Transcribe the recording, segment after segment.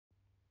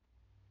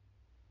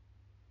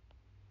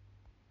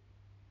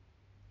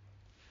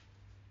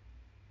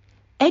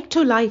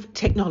ECTO-LIFE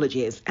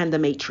Technologies and the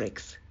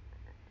Matrix.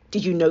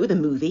 Did you know the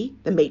movie,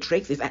 The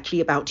Matrix, is actually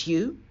about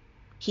you,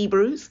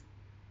 Hebrews?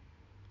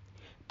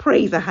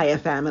 Praise the higher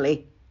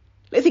family.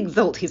 Let's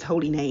exalt his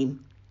holy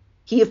name.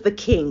 He is the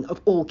King of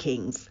all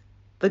kings,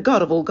 the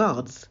God of all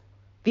gods,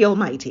 the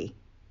Almighty.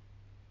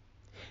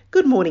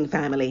 Good morning,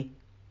 family.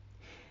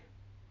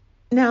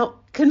 Now,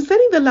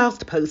 concerning the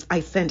last post I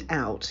sent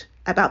out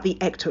about the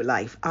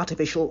ECTO-LIFE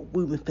artificial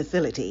womb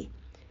facility,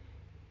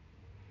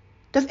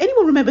 does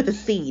anyone remember the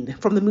scene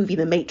from the movie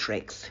The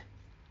Matrix,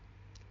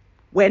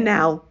 where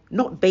now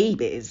not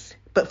babies,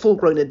 but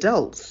full-grown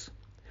adults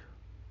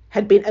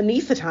had been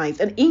anesthetized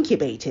and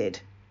incubated,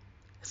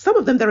 some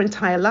of them their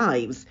entire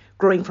lives,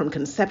 growing from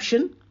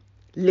conception,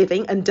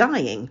 living and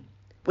dying,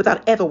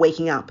 without ever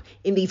waking up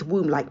in these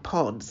womb-like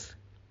pods,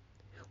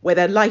 where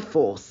their life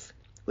force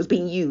was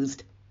being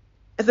used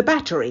as a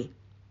battery,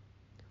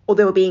 or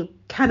they were being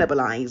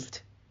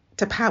cannibalized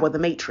to power the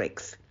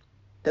matrix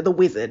that the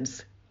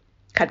wizards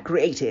had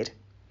created.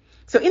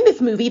 So in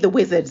this movie, the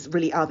wizards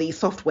really are the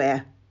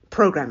software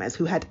programmers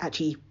who had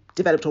actually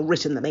developed or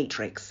written the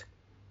matrix.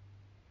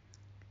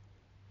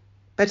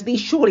 But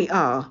these surely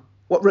are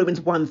what Romans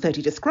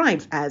 1:30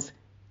 describes as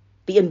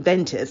the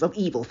inventors of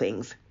evil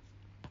things.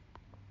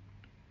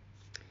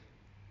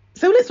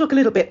 So let's look a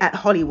little bit at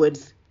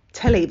Hollywood's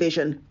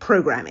television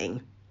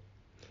programming.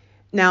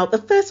 Now,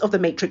 the first of the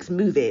Matrix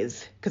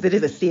movies, because it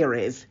is a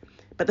series,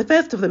 but the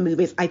first of the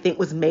movies I think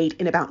was made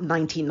in about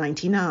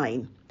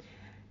 1999.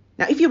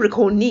 Now, if you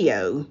recall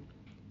Neo,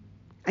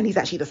 and he's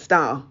actually the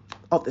star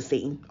of the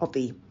scene, of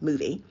the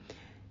movie,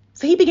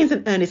 so he begins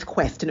an earnest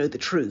quest to know the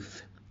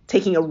truth,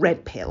 taking a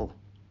red pill,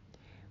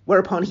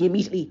 whereupon he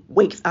immediately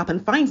wakes up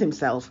and finds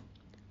himself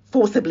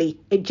forcibly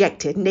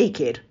ejected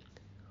naked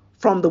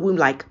from the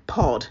womb-like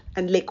pod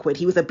and liquid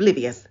he was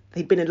oblivious that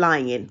he'd been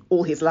lying in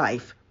all his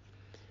life.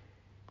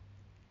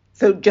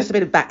 So just a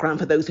bit of background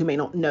for those who may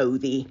not know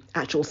the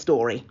actual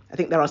story. I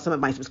think there are some of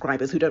my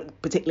subscribers who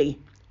don't particularly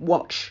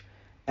watch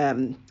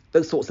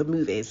those sorts of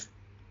movies.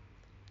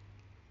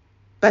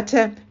 But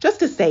just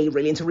to say,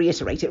 really, and to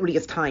reiterate, it really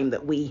is time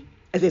that we,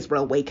 as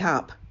Israel, wake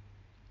up.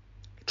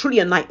 Truly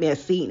a nightmare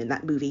scene in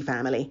that movie,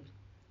 family.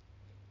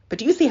 But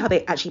do you see how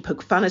they actually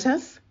poke fun at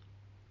us?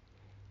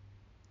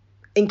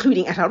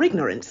 Including at our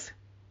ignorance.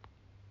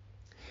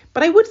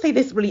 But I would say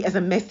this really as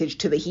a message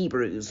to the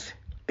Hebrews,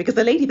 because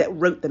the lady that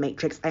wrote The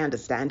Matrix, I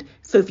understand,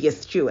 Sophia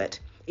Stewart,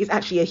 is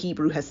actually a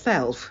Hebrew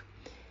herself.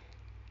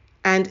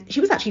 And she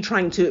was actually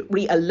trying to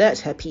re-alert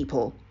her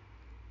people.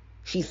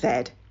 She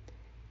said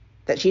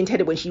that she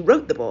intended when she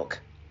wrote the book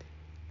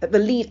that the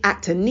lead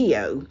actor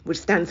Neo, which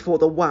stands for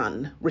the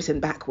one written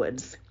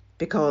backwards,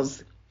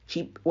 because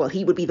he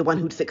would be the one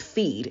who'd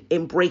succeed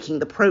in breaking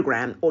the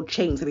program or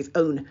chains of his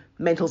own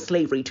mental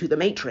slavery to the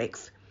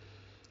Matrix.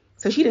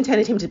 So she'd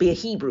intended him to be a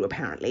Hebrew,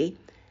 apparently.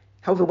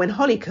 However, when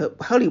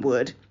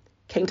Hollywood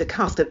came to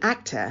cast an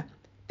actor,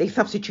 they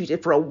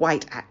substituted for a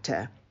white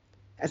actor,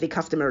 as they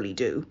customarily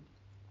do.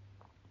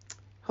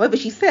 However,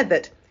 she said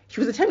that she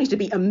was attempting to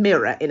be a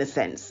mirror, in a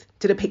sense,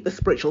 to depict the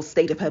spiritual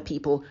state of her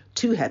people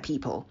to her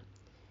people,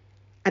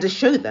 and to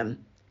show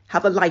them how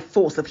the life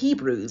force of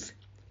Hebrews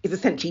is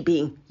essentially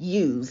being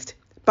used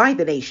by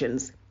the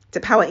nations to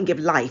power and give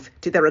life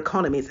to their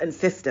economies and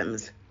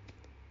systems,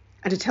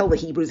 and to tell the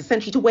Hebrews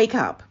essentially to wake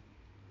up.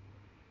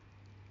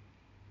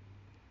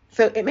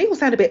 So it may all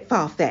sound a bit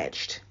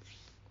far-fetched,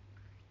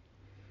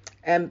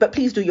 but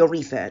please do your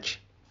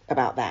research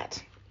about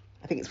that.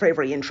 I think it's very,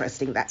 very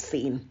interesting, that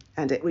scene,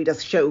 and it really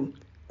does show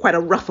quite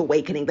a rough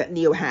awakening that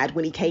Neo had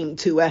when he came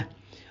to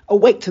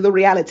awake to the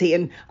reality.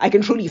 And I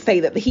can truly say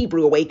that the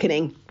Hebrew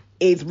awakening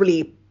is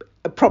really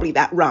probably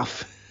that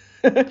rough,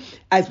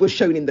 as was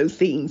shown in those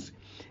scenes,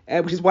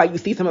 which is why you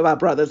see some of our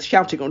brothers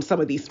shouting on some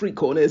of these street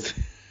corners.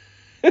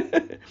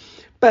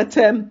 But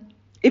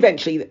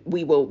eventually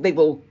they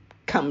will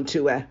come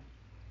to a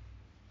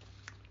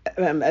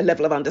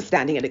level of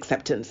understanding and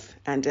acceptance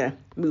and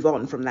move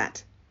on from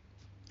that.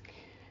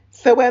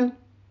 So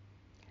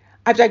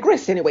I've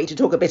digressed anyway to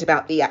talk a bit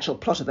about the actual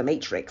plot of The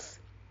Matrix.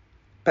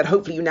 But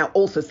hopefully you now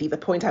also see the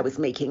point I was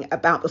making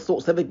about the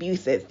sorts of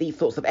abuses these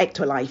sorts of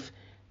ECTO-LIFE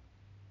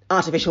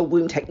artificial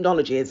womb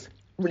technologies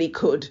really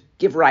could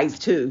give rise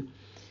to.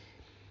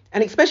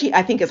 And especially,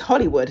 I think, as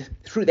Hollywood,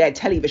 through their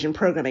television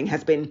programming,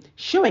 has been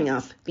showing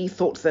us these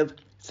sorts of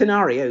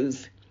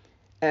scenarios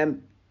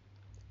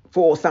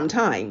for some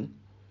time,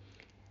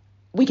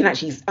 we can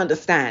actually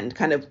understand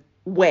kind of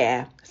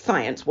where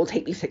science will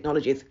take these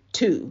technologies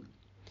to.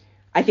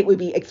 I think we'd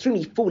be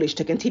extremely foolish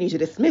to continue to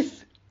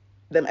dismiss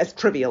them as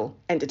trivial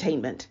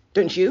entertainment,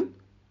 don't you?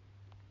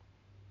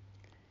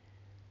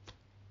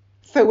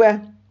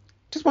 So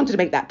just wanted to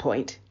make that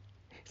point.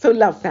 So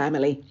love,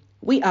 family,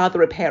 we are the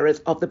repairers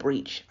of the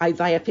breach.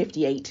 Isaiah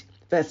 58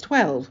 verse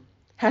 12.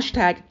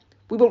 Hashtag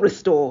we will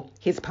restore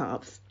his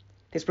paths.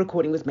 This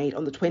recording was made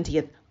on the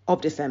 20th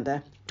of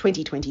December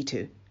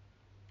 2022.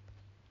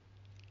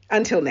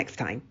 Until next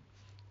time.